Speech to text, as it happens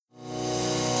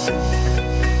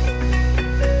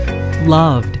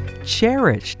Loved,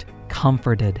 cherished,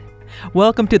 comforted.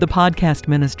 Welcome to the podcast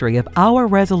ministry of Our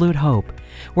Resolute Hope,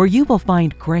 where you will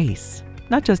find grace,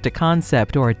 not just a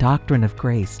concept or a doctrine of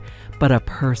grace, but a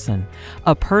person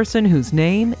whose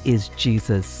name is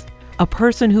Jesus, a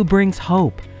person who brings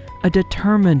hope, a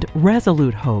determined,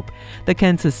 resolute hope that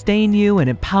can sustain you and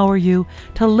empower you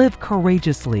to live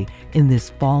courageously in this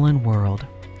fallen world.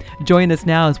 Join us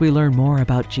now as we learn more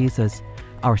about Jesus,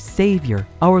 our Savior,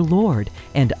 our Lord,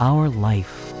 and our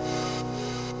life.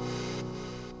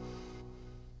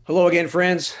 Hello again,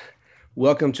 friends.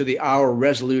 Welcome to the Our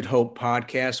Resolute Hope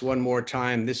podcast. One more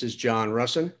time, this is John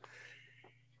Russin,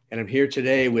 and I'm here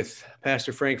today with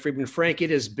Pastor Frank Friedman. Frank,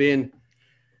 it has been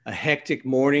a hectic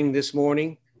morning this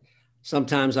morning.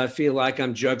 Sometimes I feel like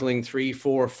I'm juggling 3,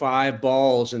 4, 5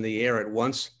 balls in the air at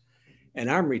once, and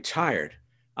I'm retired.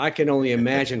 I can only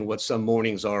imagine what some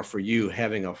mornings are for you,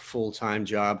 having a full-time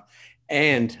job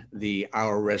and the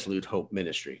Our Resolute Hope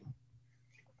ministry.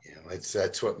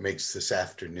 That's what makes this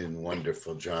afternoon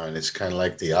wonderful, John. It's kind of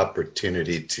like the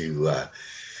opportunity to,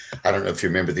 I don't know if you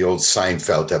remember the old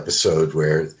Seinfeld episode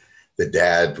where the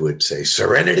dad would say,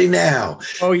 "Serenity now."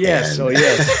 Oh, yes.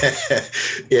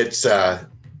 It's,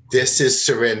 this is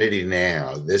serenity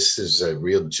now. This is a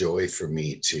real joy for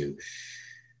me to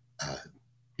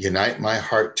unite my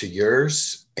heart to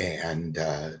yours and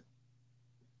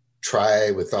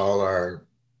try with all our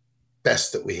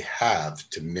best that we have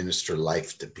to minister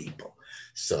life to people.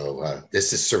 So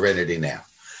this is serenity now.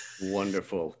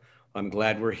 Wonderful. I'm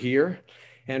glad we're here.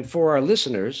 And for our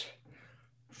listeners,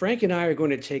 Frank and I are going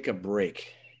to take a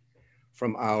break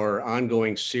from our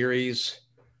ongoing series,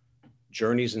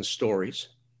 Journeys and Stories.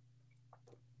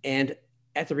 And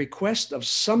at the request of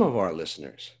some of our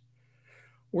listeners,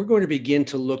 we're going to begin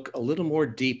to look a little more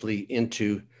deeply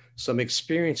into some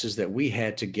experiences that we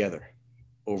had together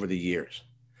over the years.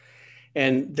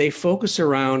 And they focus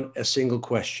around a single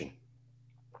question.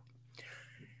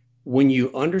 When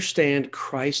you understand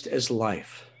Christ as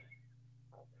life,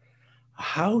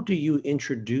 how do you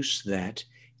introduce that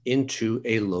into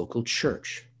a local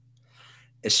church,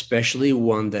 especially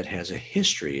one that has a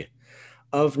history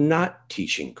of not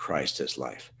teaching Christ as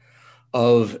life,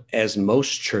 of, as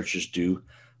most churches do,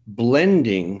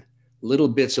 blending little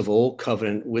bits of old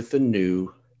covenant with the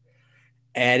new,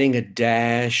 adding a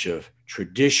dash of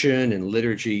tradition and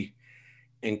liturgy,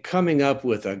 and coming up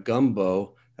with a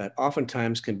gumbo that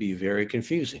oftentimes can be very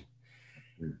confusing.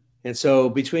 And so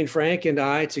between Frank and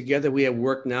I together, we have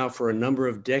worked now for a number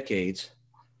of decades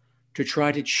to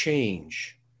try to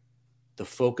change the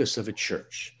focus of a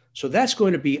church. So that's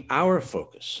going to be our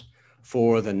focus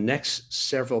for the next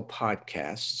several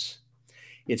podcasts.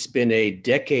 It's been a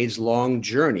decades-long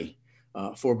journey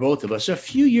for both of us, a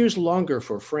few years longer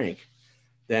for Frank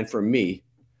than for me.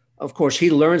 Of course, he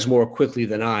learns more quickly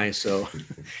than I, so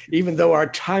even though our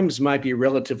times might be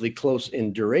relatively close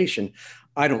in duration,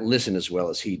 I don't listen as well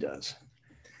as he does.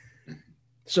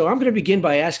 So I'm going to begin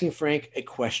by asking Frank a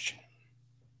question.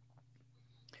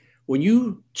 When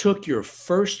you took your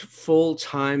first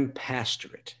full-time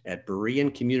pastorate at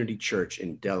Berean Community Church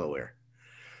in Delaware,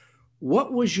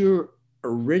 what was your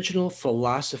original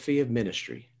philosophy of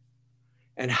ministry,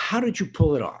 and how did you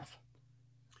pull it off?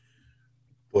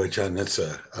 Boy, John, that's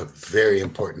a very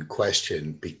important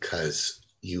question because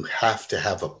you have to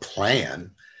have a plan.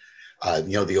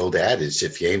 The old adage,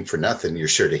 if you aim for nothing, you're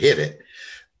sure to hit it.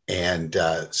 And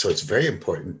so it's very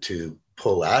important to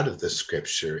pull out of the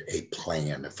scripture a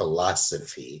plan, a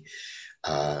philosophy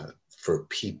for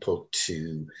people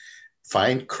to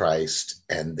find Christ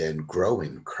and then grow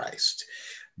in Christ.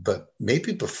 But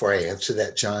maybe before I answer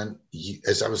that, John,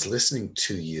 as I was listening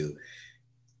to you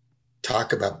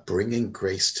talk about bringing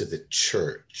grace to the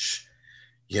church,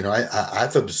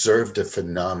 I've observed a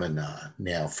phenomenon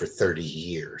now for 30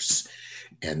 years,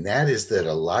 and that is that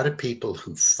a lot of people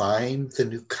who find the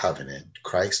new covenant,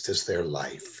 Christ as their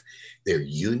life, their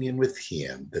union with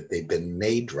him, that they've been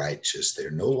made righteous,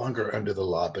 they're no longer under the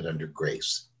law but under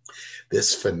grace.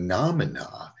 This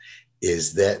phenomena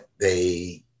is that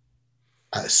they,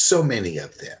 so many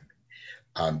of them,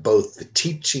 on both the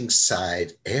teaching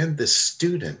side and the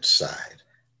student side,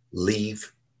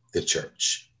 leave the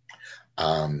church.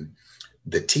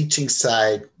 The teaching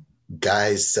side,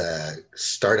 guys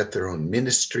start up their own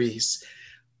ministries,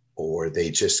 or they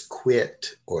just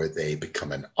quit, or they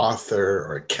become an author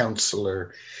or a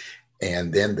counselor.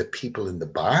 And then the people in the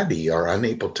body are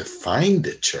unable to find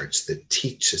a church that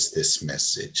teaches this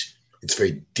message. It's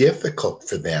very difficult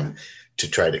for them to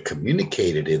try to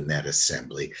communicate it in that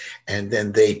assembly. And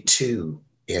then they too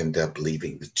end up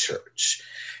leaving the church.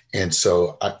 And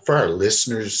so for our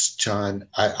listeners, John,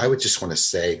 I would just want to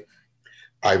say,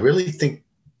 I really think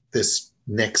this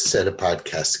next set of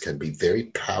podcasts can be very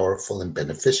powerful and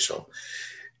beneficial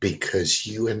because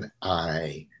you and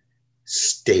I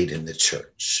stayed in the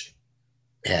church.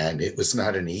 And it was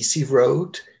not an easy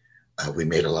road. We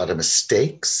made a lot of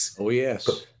mistakes. Oh, yes.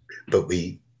 But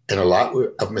and a lot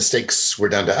of mistakes were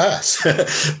done to us,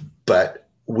 but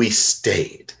we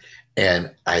stayed.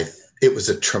 And it was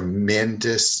a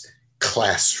tremendous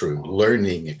classroom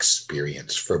learning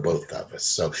experience for both of us.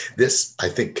 So this, I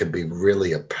think, can be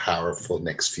really a powerful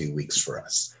next few weeks for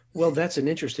us. Well, that's an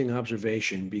interesting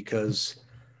observation because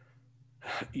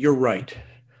you're right.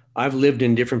 I've lived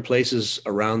in different places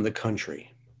around the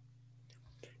country.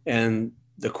 And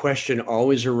the question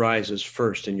always arises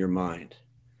first in your mind.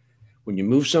 When you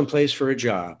move someplace for a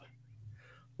job,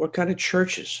 what kind of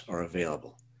churches are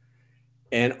available?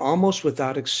 And almost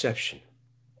without exception,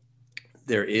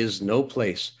 there is no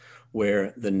place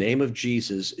where the name of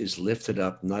Jesus is lifted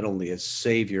up not only as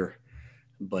Savior,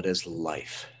 but as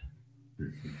life.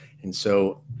 Mm-hmm. And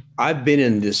so I've been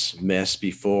in this mess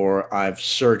before. I've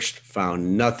searched,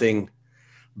 found nothing,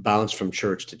 bounced from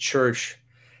church to church,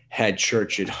 had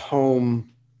church at home,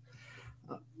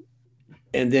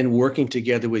 and then working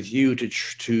together with you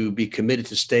to be committed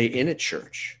to stay in a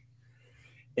church.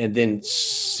 And then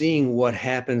seeing what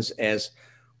happens as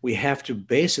we have to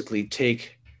basically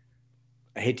take,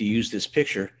 I hate to use this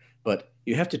picture, but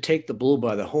you have to take the bull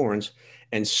by the horns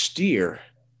and steer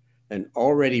an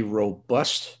already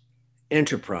robust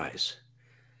enterprise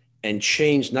and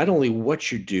change not only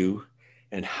what you do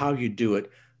and how you do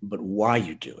it, but why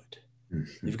you do it.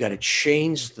 Mm-hmm. You've got to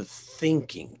change the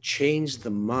thinking, change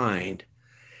the mind.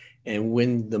 And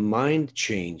when the mind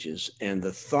changes and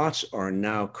the thoughts are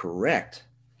now correct,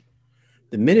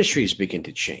 the ministries begin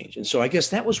to change. And so I guess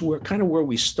that was where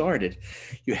we started.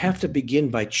 You have to begin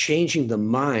by changing the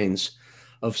minds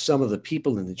of some of the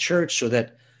people in the church so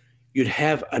that you'd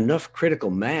have enough critical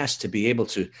mass to be able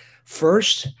to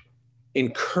first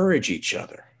encourage each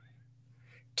other,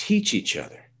 teach each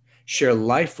other, share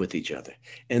life with each other,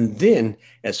 and then,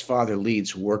 as Father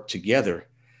leads, work together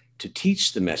to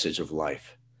teach the message of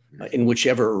life in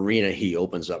whichever arena he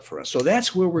opens up for us. So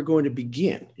that's where we're going to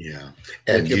begin. Yeah.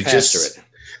 And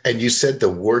you said the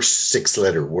worst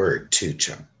 6-letter word too,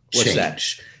 John. What's that?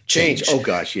 Change. Oh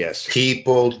gosh, yes.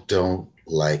 People don't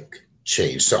like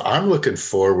change. So I'm looking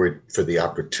forward for the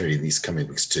opportunity these coming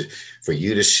weeks for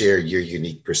you to share your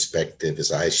unique perspective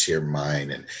as I share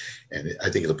mine. And I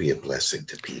think it'll be a blessing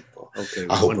to people. Okay.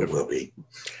 I hope it will be.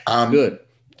 Good.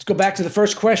 Let's go back to the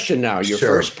first question now. Your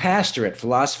first pastorate,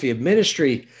 philosophy of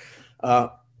ministry.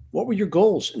 What were your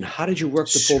goals and how did you work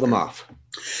to pull them off?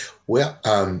 Well,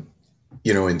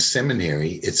 in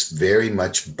seminary, it's very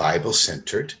much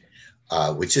Bible-centered,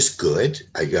 which is good.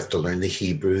 You have to learn the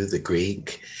Hebrew, the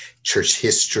Greek, church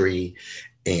history,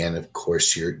 and of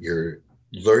course, you're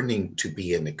learning to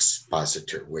be an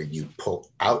expositor where you pull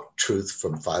out truth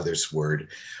from Father's word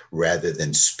rather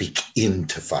than speak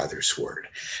into Father's word.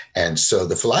 And so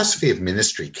the philosophy of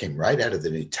ministry came right out of the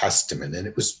New Testament, and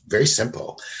it was very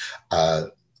simple.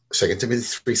 2 Timothy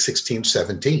 3:16,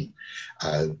 17.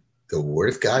 The word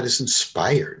of God is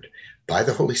inspired by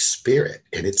the Holy Spirit,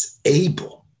 and it's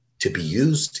able to be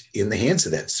used in the hands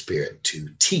of that Spirit to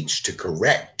teach, to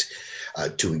correct,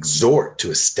 to exhort,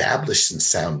 to establish in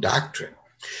sound doctrine.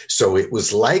 So it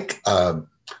was like,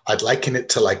 I'd liken it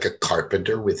to like a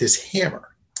carpenter with his hammer.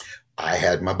 I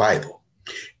had my Bible.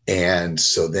 And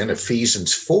so then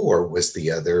Ephesians 4 was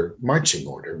the other marching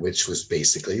order, which was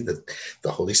basically the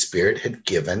Holy Spirit had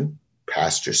given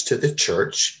pastors to the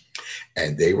church,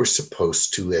 and they were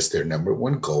supposed to, as their number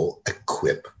one goal,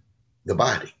 equip the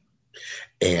body.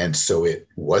 And so it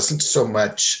wasn't so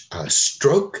much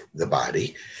stroke the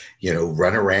body,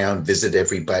 run around, visit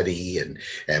everybody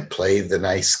and play the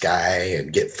nice guy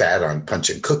and get fat on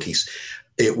punch and cookies.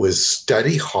 It was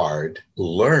study hard,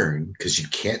 learn, because you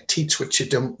can't teach what you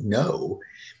don't know.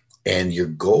 And your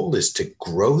goal is to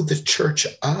grow the church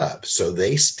up so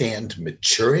they stand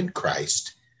mature in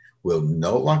Christ, will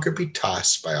no longer be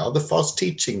tossed by all the false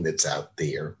teaching that's out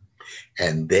there,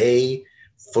 and they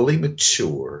fully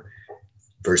mature.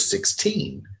 Verse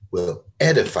 16 will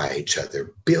edify each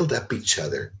other, build up each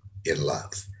other in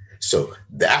love. So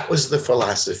that was the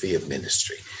philosophy of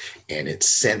ministry, and it's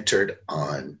centered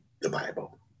on the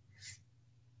Bible.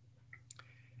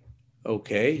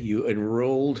 Okay, you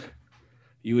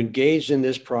engaged in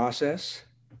this process.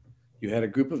 You had a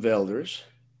group of elders.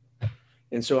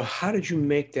 And so how did you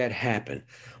make that happen?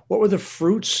 What were the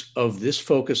fruits of this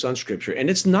focus on Scripture?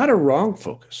 And it's not a wrong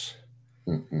focus.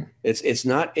 Mhm. It's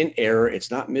not in error. It's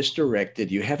not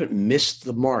misdirected. You haven't missed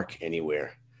the mark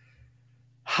anywhere.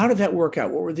 How did that work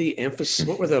out? What were the emphasis?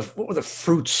 What were the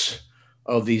fruits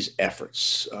of these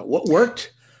efforts? What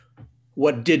worked?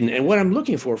 What didn't? And what I'm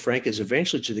looking for, Frank, is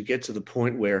eventually to get to the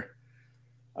point where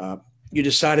uh, you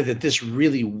decided that this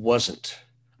really wasn't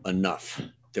enough.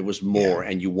 There was Yeah. more,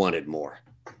 and you wanted more.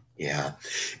 Yeah.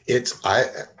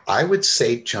 I would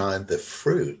say, John, the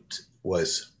fruit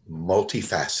was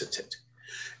multifaceted.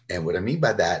 And what I mean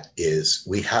by that is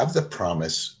we have the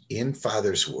promise in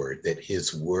Father's word that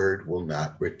his word will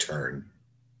not return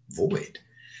void.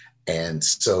 And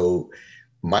so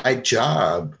my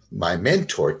job, my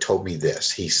mentor told me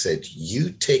this. He said,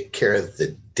 you take care of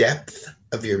the depth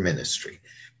of your ministry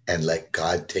and let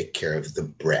God take care of the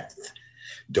breadth.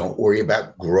 Don't worry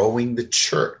about growing the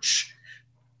church.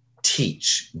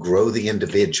 Teach, grow the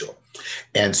individual.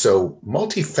 And so,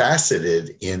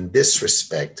 multifaceted in this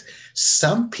respect,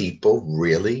 some people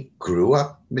really grew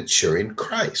up mature in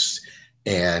Christ,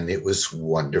 and it was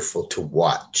wonderful to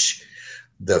watch.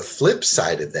 The flip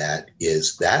side of that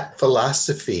is that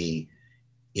philosophy,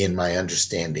 in my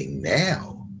understanding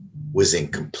now, was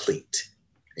incomplete.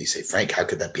 And you say, Frank, how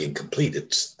could that be incomplete?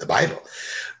 It's the Bible.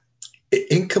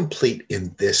 Incomplete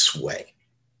in this way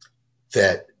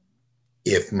that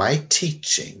if my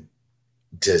teaching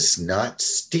does not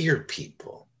steer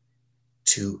people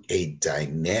to a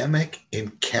dynamic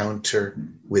encounter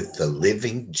with the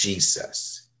living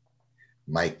Jesus,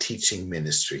 my teaching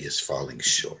ministry is falling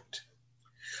short.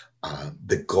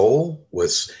 The goal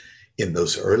was in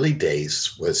those early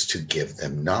days was to give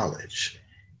them knowledge.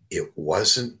 It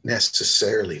wasn't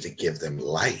necessarily to give them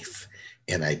life.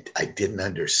 And I didn't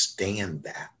understand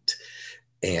that.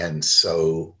 And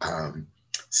so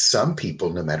some people,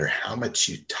 no matter how much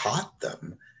you taught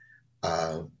them,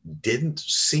 didn't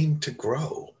seem to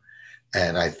grow.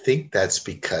 And I think that's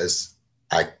because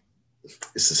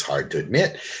this is hard to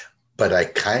admit, but I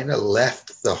kind of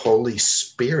left the Holy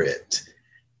Spirit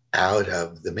out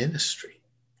of the ministry.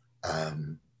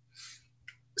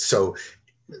 So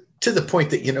to the point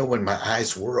that, when my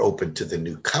eyes were open to the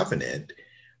new covenant,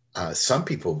 some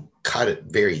people caught it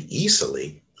very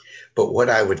easily, but what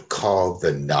I would call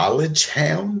the knowledge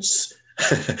hounds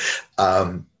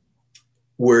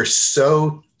were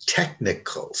so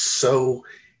technical, so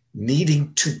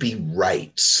needing to be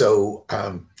right. So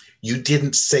you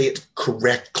didn't say it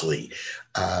correctly,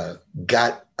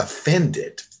 got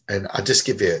offended. And I'll just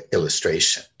give you an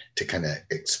illustration to kind of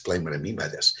explain what I mean by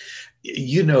this.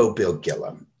 You know Bill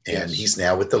Gillum, and Yes. he's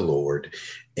now with the Lord.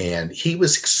 And he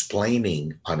was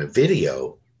explaining on a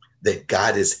video that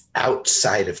God is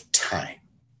outside of time.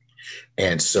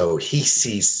 And so he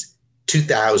sees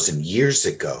 2,000 years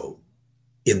ago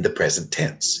in the present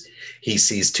tense. He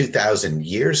sees 2,000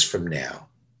 years from now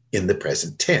in the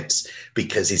present tense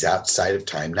because he's outside of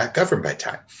time, not governed by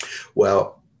time.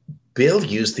 Well, Bill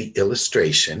used the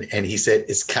illustration and he said,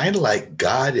 it's kind of like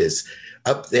God is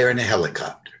up there in a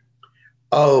helicopter.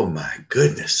 Oh my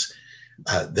goodness.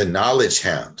 The knowledge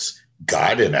hounds,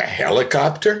 God in a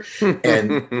helicopter.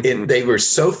 And they were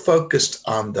so focused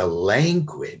on the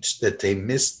language that they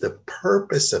missed the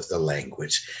purpose of the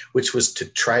language, which was to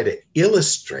try to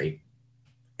illustrate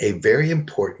a very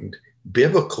important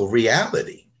biblical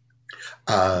reality,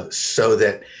 so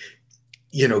that,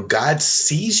 God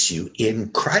sees you in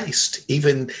Christ,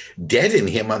 even dead in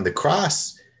him on the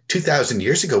cross 2,000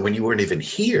 years ago when you weren't even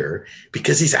here,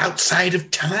 because he's outside of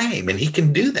time and he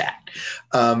can do that.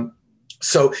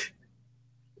 So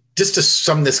just to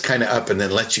sum this kind of up and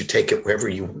then let you take it wherever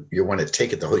you want to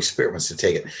take it, the Holy Spirit wants to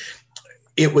take it.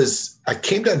 I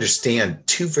came to understand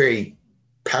two very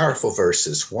powerful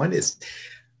verses. One is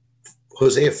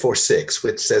Hosea 4:6,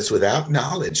 which says, without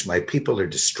knowledge, my people are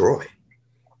destroyed.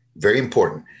 Very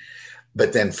important.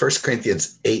 But then 1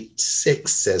 Corinthians 8:6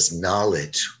 says,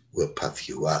 knowledge will puff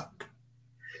you up.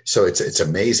 So it's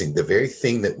amazing. The very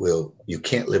thing that you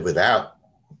can't live without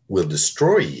will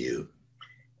destroy you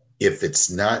if it's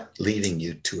not leading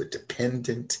you to a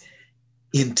dependent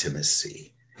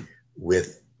intimacy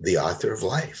with the author of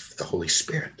life, the Holy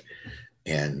Spirit.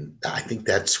 And I think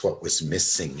that's what was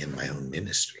missing in my own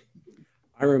ministry.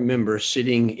 I remember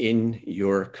sitting in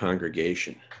your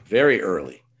congregation very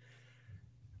early.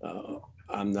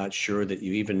 I'm not sure that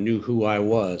you even knew who I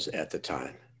was at the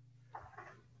time.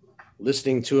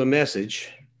 Listening to a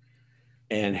message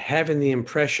and having the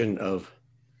impression of,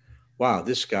 wow,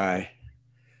 this guy's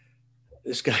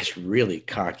really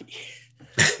cocky.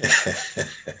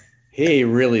 He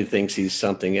really thinks he's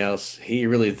something else. He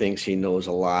really thinks he knows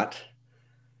a lot.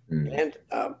 And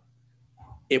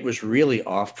it was really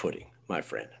off-putting, my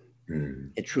friend.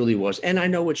 Mm. It truly was. And I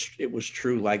know it was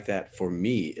true like that for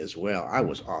me as well. I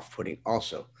was off-putting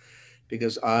also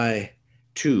because I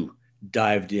too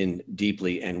dived in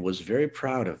deeply and was very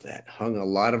proud of that, hung a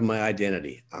lot of my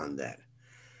identity on that.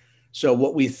 So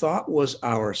what we thought was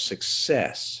our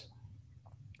success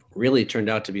really turned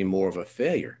out to be more of a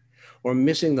failure or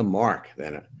missing the mark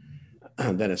than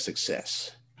a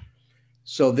success.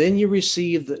 So then you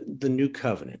receive the new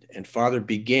covenant, and Father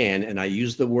began, and I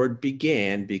use the word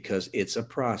began because it's a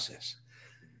process.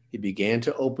 He began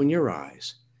to open your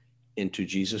eyes into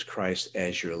Jesus Christ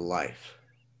as your life.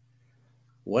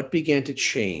 What began to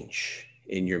change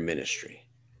in your ministry?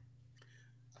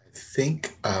 I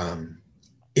think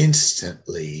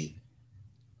instantly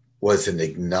was an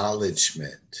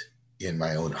acknowledgement in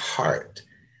my own heart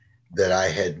that I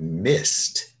had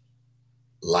missed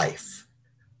life.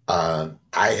 I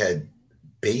had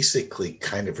basically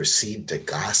kind of received a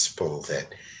gospel that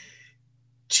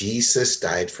Jesus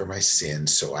died for my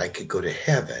sins so I could go to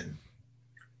heaven,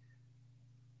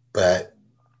 but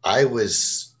I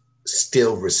was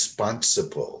still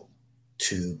responsible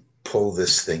to pull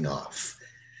this thing off.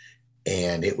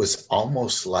 And it was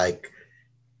almost like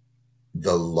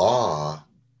the law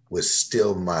was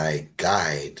still my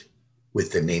guide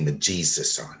with the name of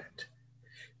Jesus on it.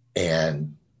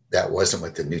 And that wasn't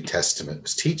what the New Testament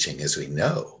was teaching, as we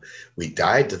know. We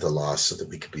died to the law so that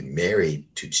we could be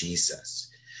married to Jesus.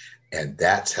 And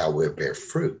that's how we bear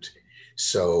fruit.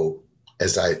 So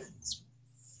as I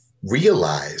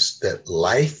realized that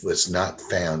life was not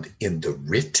found in the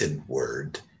written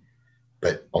word,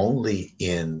 but only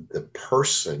in the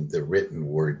person the written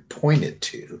word pointed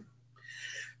to,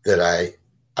 that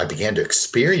I began to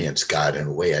experience God in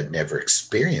a way I'd never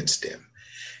experienced him.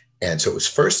 And so it was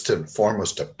first and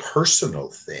foremost a personal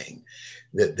thing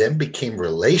that then became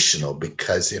relational,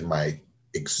 because in my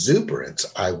exuberance,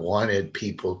 I wanted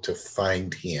people to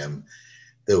find him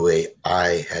the way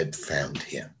I had found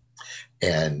him.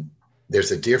 And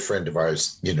there's a dear friend of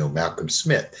ours, Malcolm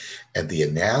Smith, and the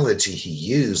analogy he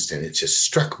used, and it just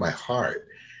struck my heart,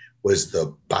 was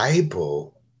the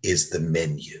Bible is the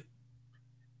menu,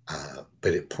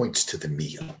 but it points to the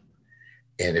meal.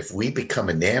 And if we become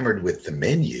enamored with the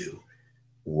menu,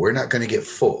 we're not going to get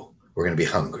full. We're going to be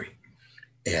hungry.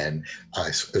 And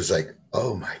it was like,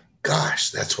 oh my gosh,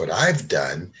 that's what I've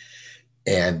done.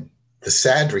 And the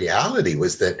sad reality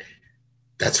was that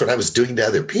that's what I was doing to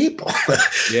other people.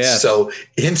 Yes. So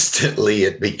instantly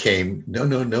it became,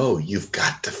 no, you've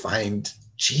got to find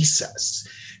Jesus.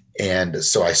 And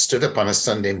so I stood up on a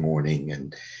Sunday morning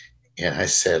and I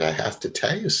said, I have to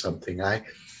tell you something.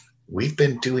 We've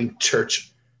been doing church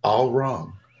all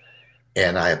wrong.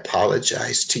 And I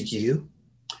apologize to you.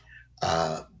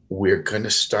 We're going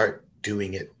to start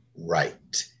doing it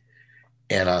right.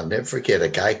 And I'll never forget, a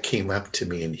guy came up to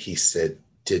me and he said,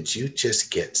 did you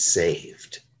just get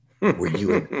saved? Were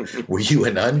you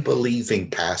an unbelieving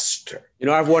pastor?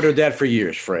 I've wondered that for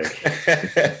years, Frank.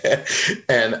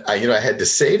 And I had to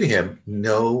say to him,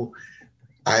 no,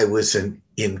 I was an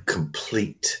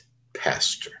incomplete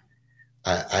pastor.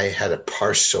 I had a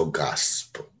partial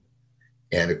gospel.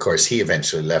 And of course, he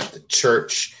eventually left the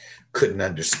church, couldn't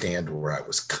understand where I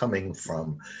was coming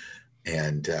from.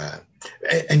 And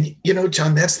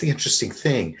John, that's the interesting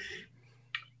thing.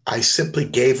 I simply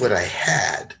gave what I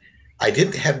had. I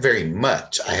didn't have very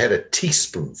much. I had a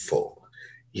teaspoonful,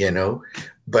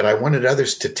 but I wanted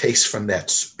others to taste from that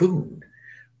spoon.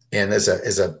 And as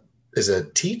a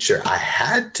teacher, I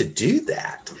had to do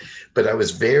that, but I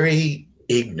was very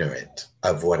ignorant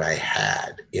of what I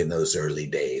had in those early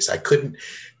days. I couldn't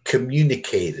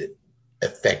communicate it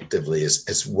effectively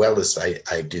as well as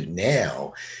I do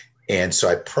now. And so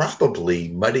I probably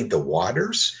muddied the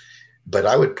waters, but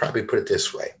I would probably put it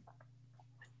this way.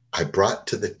 I brought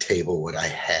to the table what I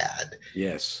had.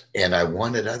 Yes. And I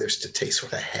wanted others to taste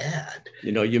what I had.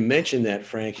 You mentioned that,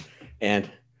 Frank, and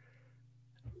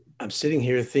I'm sitting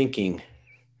here thinking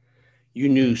you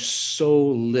knew so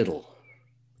little.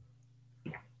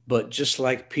 But just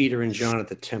like Peter and John at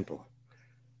the temple,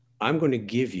 I'm going to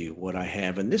give you what I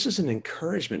have. And this is an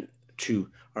encouragement to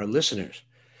our listeners,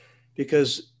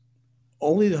 because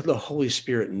only the Holy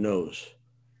Spirit knows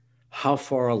how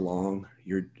far along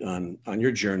you're on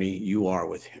your journey you are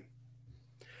with him.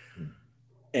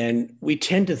 And we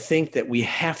tend to think that we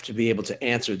have to be able to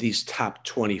answer these top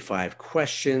 25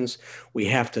 questions. We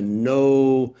have to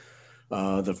know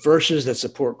the verses that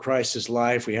support Christ's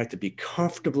life. We have to be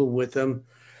comfortable with them.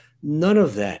 None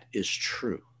of that is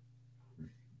true.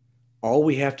 All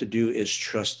we have to do is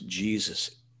trust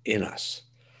Jesus in us,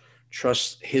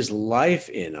 trust his life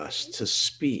in us to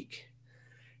speak.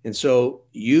 And so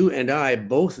you and I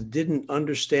both didn't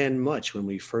understand much when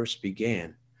we first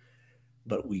began,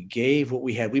 but we gave what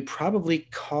we had. We probably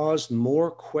caused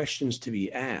more questions to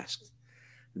be asked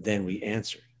than we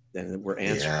answered, than were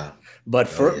answered. Yeah. Oh, But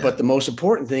yeah. the most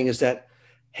important thing is that,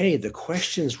 hey, the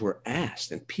questions were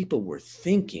asked and people were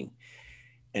thinking,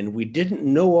 and we didn't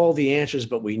know all the answers,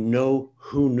 but we know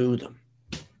who knew them.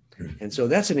 And so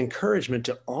that's an encouragement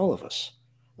to all of us.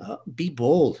 Be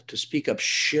bold to speak up,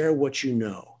 share what you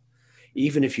know,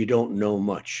 even if you don't know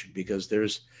much, because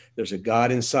there's a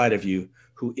God inside of you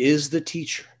who is the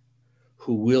teacher,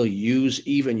 who will use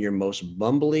even your most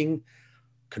bumbling,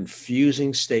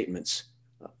 confusing statements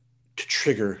to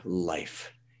trigger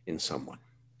life in someone.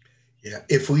 Yeah.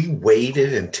 If we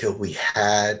waited until we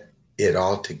had it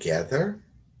all together,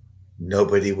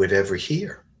 nobody would ever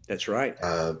hear. That's right.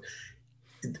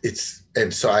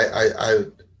 And so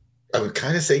I would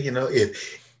kind of say,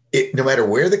 if no matter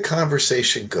where the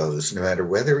conversation goes, no matter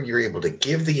whether you're able to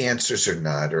give the answers or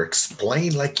not, or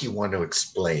explain like you want to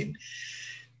explain,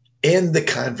 end the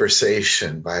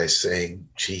conversation by saying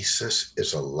Jesus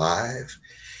is alive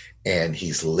and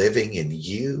he's living in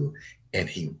you and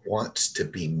he wants to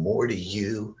be more to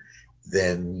you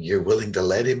than you're willing to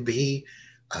let him be.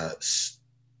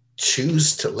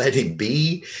 Choose to let him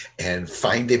be and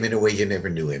find him in a way you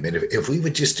never knew him. And if we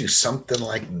would just do something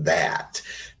like that,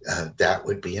 that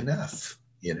would be enough,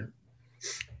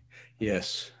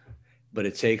 Yes, but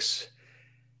it takes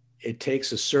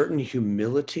a certain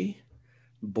humility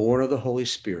born of the Holy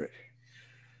Spirit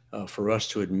for us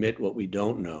to admit what we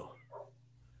don't know,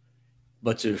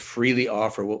 but to freely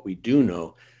offer what we do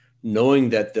know, knowing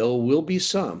that there will be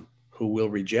some who will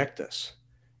reject us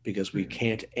because we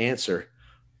can't answer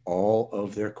all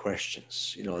of their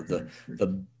questions.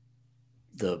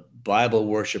 The Bible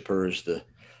worshipers, the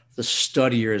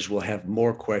studiers will have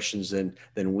more questions than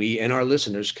we and our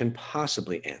listeners can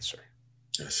possibly answer.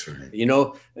 That's right.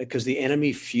 Because the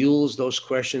enemy fuels those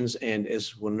questions, and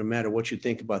no matter what you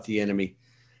think about the enemy,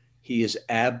 he is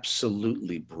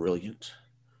absolutely brilliant.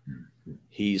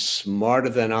 He's smarter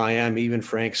than I am, even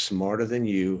Frank, smarter than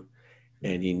you,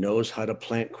 and he knows how to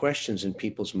plant questions in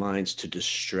people's minds to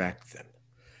distract them,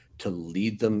 to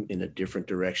lead them in a different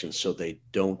direction so they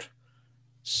don't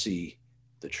see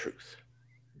the truth.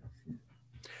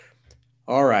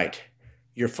 All right.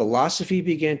 Your philosophy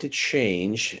began to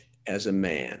change as a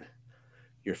man.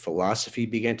 Your philosophy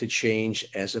began to change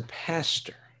as a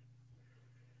pastor.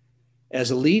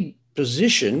 As a lead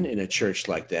position in a church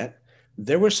like that,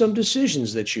 there were some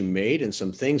decisions that you made and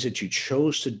some things that you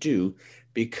chose to do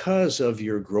because of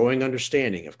your growing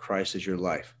understanding of Christ as your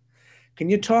life. Can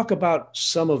you talk about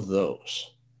some of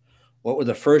those? What were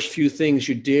the first few things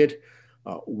you did?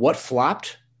 What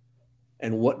flopped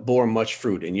and what bore much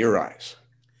fruit in your eyes?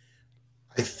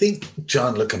 I think,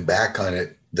 John, looking back on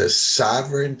it, the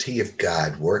sovereignty of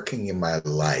God working in my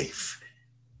life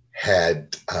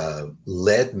had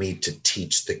led me to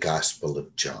teach the Gospel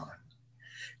of John.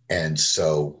 And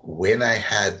so when I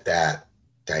had that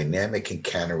dynamic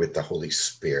encounter with the Holy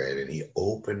Spirit and he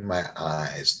opened my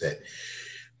eyes that,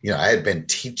 I had been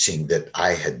teaching that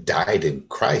I had died in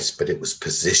Christ, but it was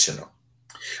positional.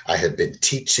 I had been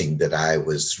teaching that I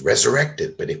was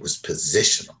resurrected, but it was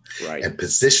positional. Right. And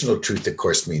positional truth, of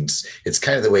course, means it's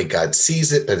kind of the way God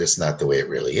sees it, but it's not the way it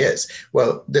really is.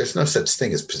 Well, there's no such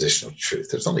thing as positional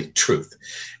truth. There's only truth.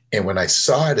 And when I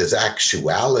saw it as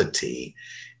actuality,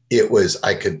 I was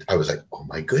like, oh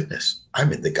my goodness,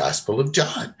 I'm in the Gospel of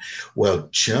John. Well,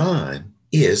 John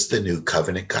is the new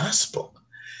covenant gospel.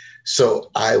 So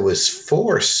I was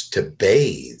forced to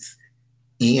bathe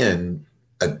in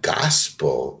a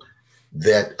gospel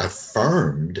that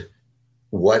affirmed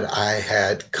what I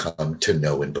had come to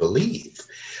know and believe.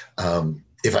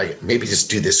 If I maybe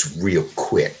just do this real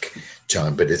quick,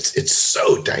 John, but it's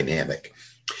so dynamic.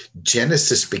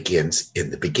 Genesis begins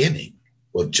in the beginning.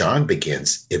 Well, John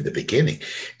begins in the beginning.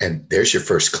 And there's your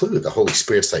first clue. The Holy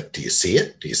Spirit's like, do you see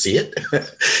it? Do you see it?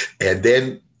 And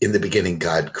then in the beginning,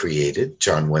 God created,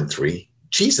 John 1:3,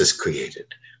 Jesus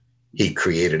created. He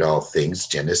created all things,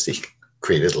 Genesis,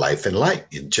 created life and light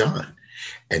in John.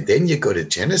 And then you go to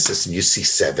Genesis and you see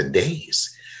 7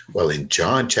 days. Well, in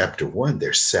John chapter 1,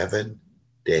 there's 7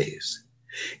 days.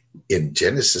 In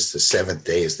Genesis, the 7th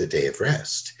day is the day of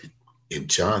rest. In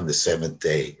John, the 7th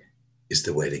day is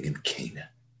the wedding in Cana.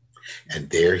 And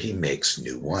there he makes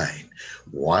new wine.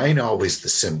 Wine always the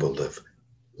symbol of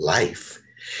life.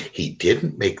 He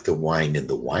didn't make the wine in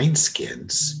the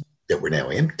wineskins that were now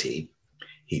empty.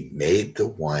 He made the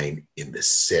wine in the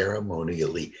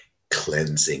ceremonially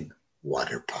cleansing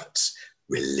water pots,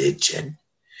 religion.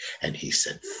 And he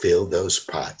said, fill those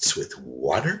pots with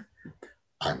water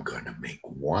I'm going to make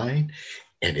wine.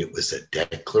 And it was a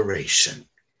declaration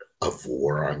of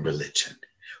war on religion.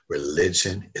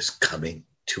 Religion is coming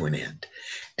to an end.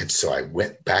 And so I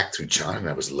went back through John and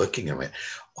I was looking and went,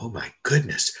 oh my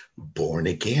goodness, born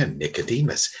again,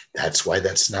 Nicodemus. That's why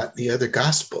that's not the other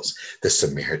gospels. The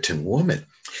Samaritan woman.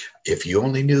 If you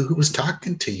only knew who was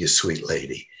talking to you, sweet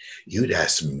lady, you'd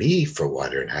ask me for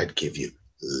water and I'd give you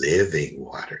living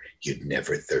water. You'd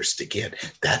never thirst again.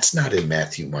 That's not in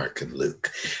Matthew, Mark, and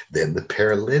Luke. Then the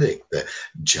paralytic, the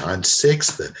John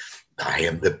 6, the I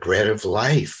am the bread of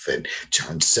life. And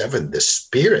John 7, the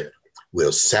Spirit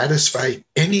will satisfy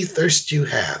any thirst you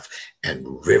have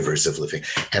and rivers of living.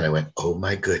 And I went, oh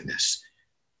my goodness,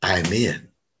 I'm in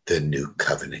the new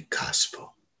covenant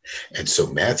gospel. And so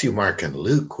Matthew, Mark, and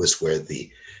Luke was where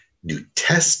the New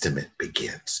Testament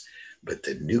begins. But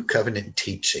the new covenant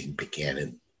teaching began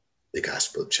in the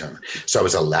Gospel of John. So I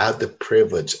was allowed the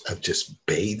privilege of just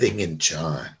bathing in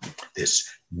John, this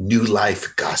new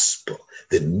life gospel,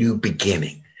 the new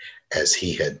beginning, as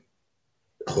the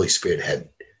Holy Spirit had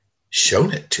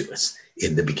shown it to us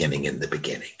in the beginning,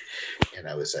 And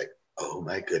I was like, oh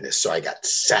my goodness. So I got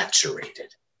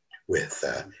saturated with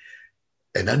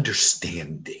an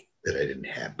understanding that I didn't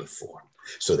have before.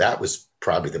 So that was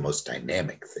probably the most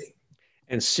dynamic thing.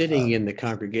 And sitting in the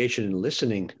congregation and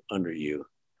listening under you,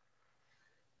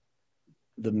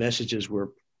 the messages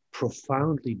were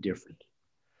profoundly different.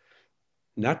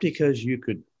 Not because you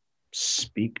could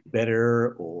speak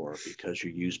better or because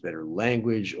you used better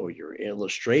language or your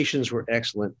illustrations were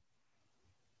excellent,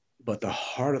 but the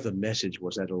heart of the message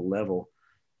was at a level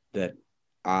that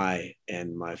I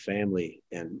and my family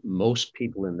and most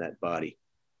people in that body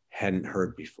hadn't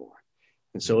heard before.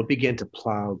 And so it began to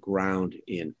plow ground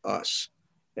in us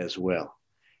as well.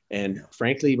 And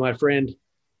frankly, my friend,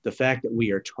 the fact that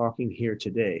we are talking here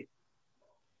today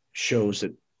shows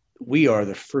that we are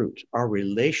the fruit. Our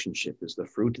relationship is the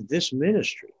fruit. This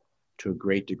ministry, to a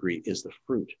great degree, is the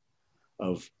fruit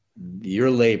of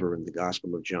your labor in the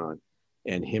Gospel of John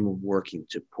and him working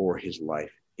to pour his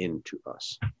life into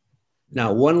us.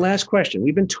 Now, one last question.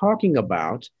 We've been talking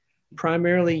about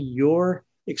primarily your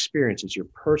experiences, your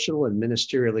personal and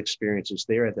ministerial experiences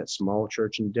there at that small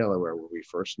church in Delaware where we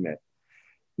first met.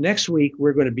 Next week,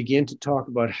 we're going to begin to talk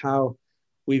about how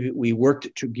we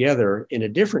worked together in a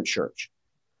different church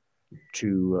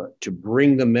to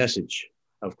bring the message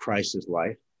of Christ's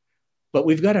life. But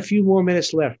we've got a few more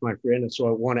minutes left, my friend, and so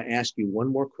I want to ask you one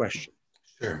more question.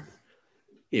 Sure.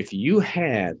 If you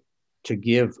had to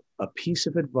give a piece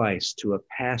of advice to a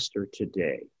pastor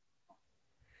today,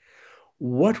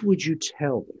 what would you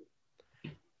tell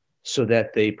them so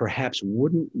that they perhaps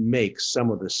wouldn't make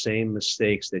some of the same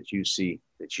mistakes that you see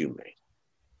that you made?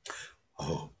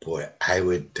 Oh boy, I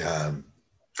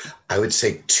would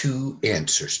say two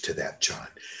answers to that, John.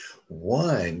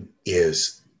 One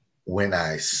is when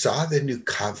I saw the new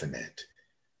covenant,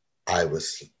 I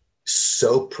was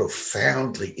so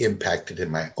profoundly impacted in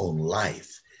my own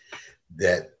life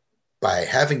that by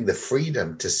having the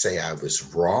freedom to say I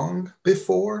was wrong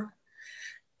before,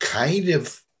 kind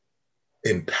of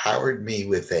empowered me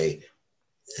with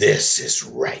this is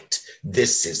right,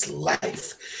 this is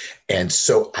life. And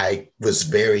so I was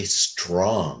very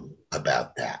strong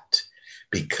about that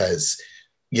because,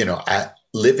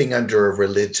 living under a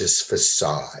religious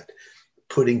facade,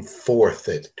 putting forth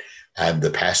that I'm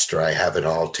the pastor, I have it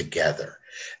all together,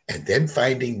 and then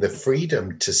finding the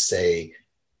freedom to say,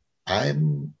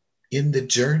 I'm in the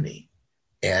journey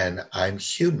and I'm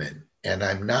human and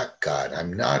I'm not God.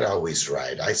 I'm not always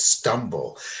right. I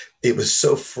stumble. It was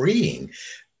so freeing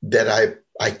that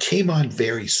I came on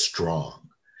very strong.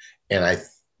 And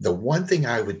the one thing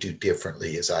I would do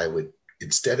differently is I would,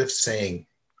 instead of saying,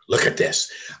 look at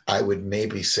this, I would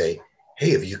maybe say,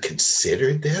 hey, have you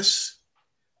considered this?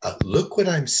 Look what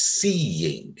I'm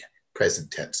seeing,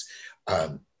 present tense.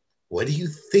 What do you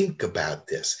think about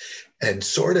this? And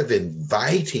sort of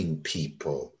inviting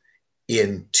people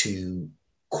into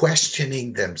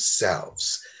questioning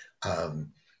themselves.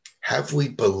 Have we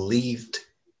believed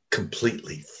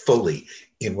completely, fully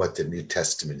in what the New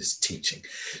Testament is teaching?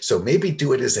 So maybe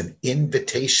do it as an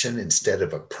invitation instead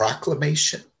of a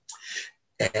proclamation.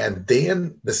 And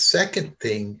then the second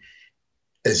thing,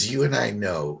 as you and I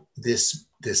know, this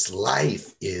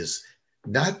life is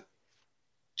not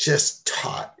just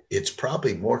taught, it's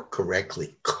probably more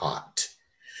correctly caught.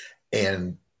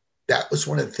 And that was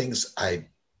one of the things I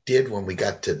did when we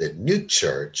got to the new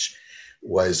church,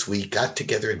 was we got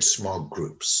together in small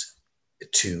groups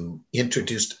to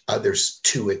introduce others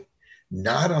to it,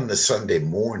 not on the Sunday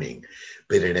morning,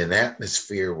 but in an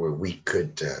atmosphere where we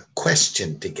could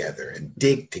question together and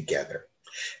dig together.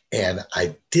 And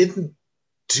I didn't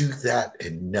do that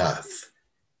enough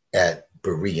at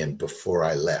Berean before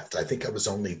I left. I think I was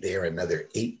only there another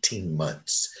 18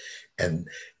 months. And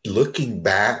looking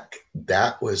back,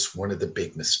 that was one of the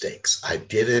big mistakes. I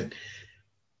didn't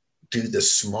do the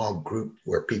small group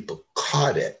where people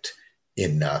caught it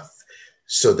enough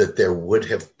so that there would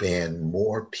have been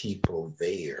more people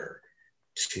there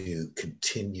to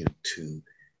continue to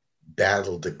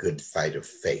battle the good fight of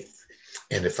faith.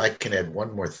 And if I can add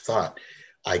one more thought,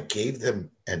 I gave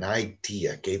them an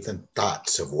idea, gave them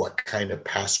thoughts of what kind of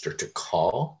pastor to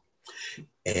call.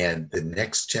 And the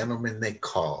next gentleman they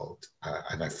called,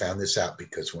 and I found this out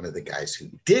because one of the guys who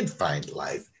did find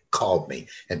life called me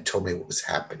and told me what was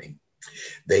happening.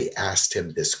 They asked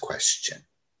him this question.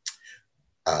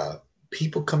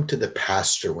 People come to the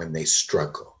pastor when they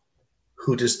struggle.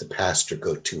 Who does the pastor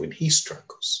go to when he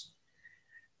struggles?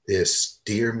 This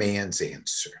dear man's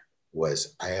answer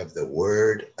was, I have the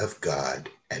word of God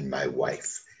and my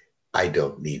wife. I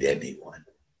don't need anyone.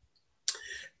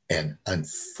 And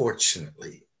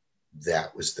unfortunately,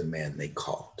 that was the man they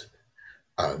called.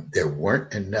 There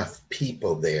weren't enough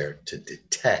people there to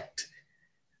detect.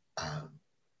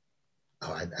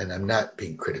 And I'm not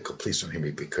being critical. Please don't hear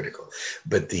me be critical.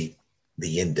 But the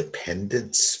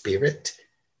independent spirit,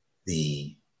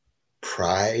 the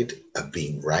pride of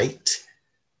being right.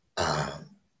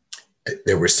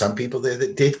 There were some people there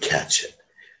that did catch it,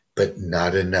 but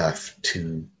not enough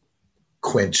to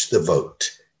quench the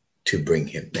vote to bring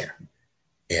him there.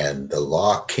 And the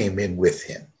law came in with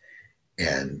him,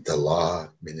 and the law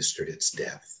ministered its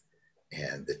death,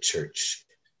 and the church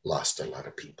lost a lot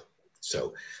of people.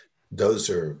 So those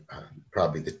are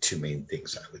probably the two main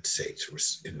things I would say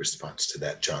in response to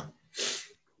that, John.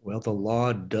 Well, the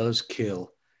law does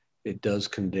kill, it does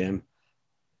condemn,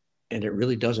 and it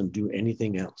really doesn't do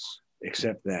anything else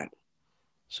except that.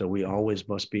 So we always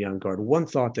must be on guard. One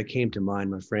thought that came to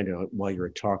mind, my friend, while you were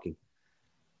talking,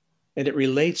 and it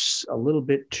relates a little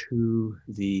bit to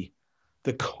the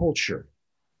culture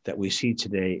that we see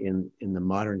today in the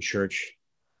modern church.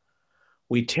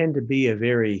 We tend to be a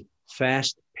very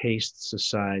fast-paced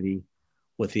society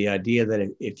with the idea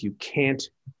that if you can't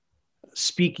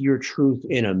speak your truth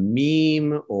in a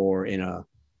meme or in a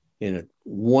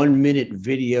 1-minute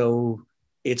video,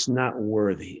 it's not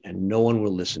worthy and no one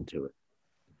will listen to it.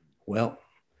 Well,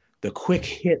 the quick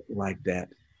hit like that,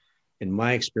 in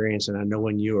my experience, and I know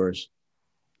in yours,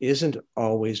 isn't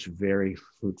always very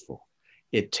fruitful.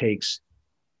 It takes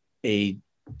a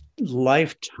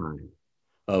lifetime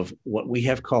of what we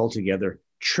have called together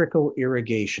trickle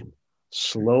irrigation,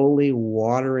 slowly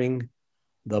watering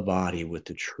the body with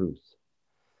the truth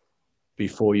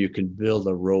before you can build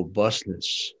a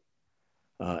robustness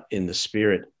in the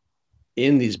spirit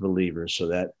in these believers, so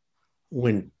that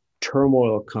when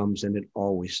turmoil comes, and it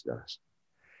always does,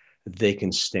 they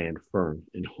can stand firm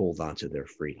and hold on to their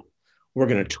freedom. We're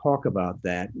going to talk about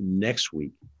that next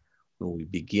week when we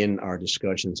begin our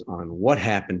discussions on what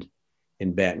happened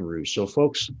in Baton Rouge. So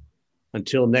folks,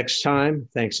 until next time,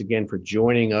 thanks again for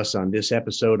joining us on this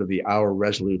episode of the Our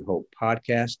Resolute Hope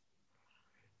podcast.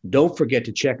 Don't forget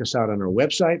to check us out on our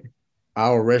website,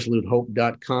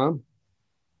 ourresolutehope.com.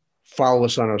 Follow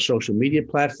us on our social media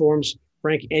platforms.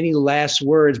 Frank, any last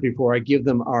words before I give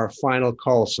them our final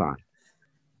call sign?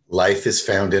 Life is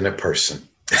found in a person,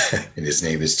 and his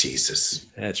name is Jesus.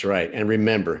 That's right. And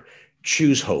remember,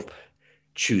 choose hope,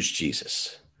 choose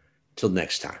Jesus. Till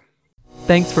next time.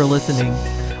 Thanks for listening.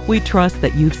 We trust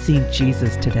that you've seen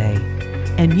Jesus today,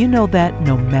 and you know that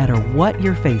no matter what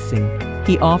you're facing,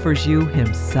 he offers you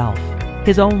himself,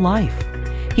 his own life.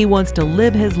 He wants to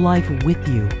live his life with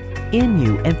you, in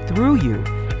you, and through you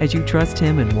as you trust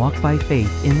him and walk by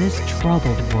faith in this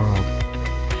troubled world.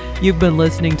 You've been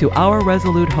listening to Our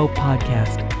Resolute Hope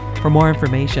podcast. For more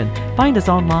information, find us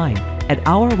online at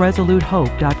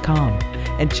ourresolutehope.com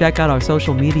and check out our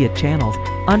social media channels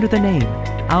under the name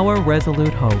Our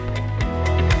Resolute Hope.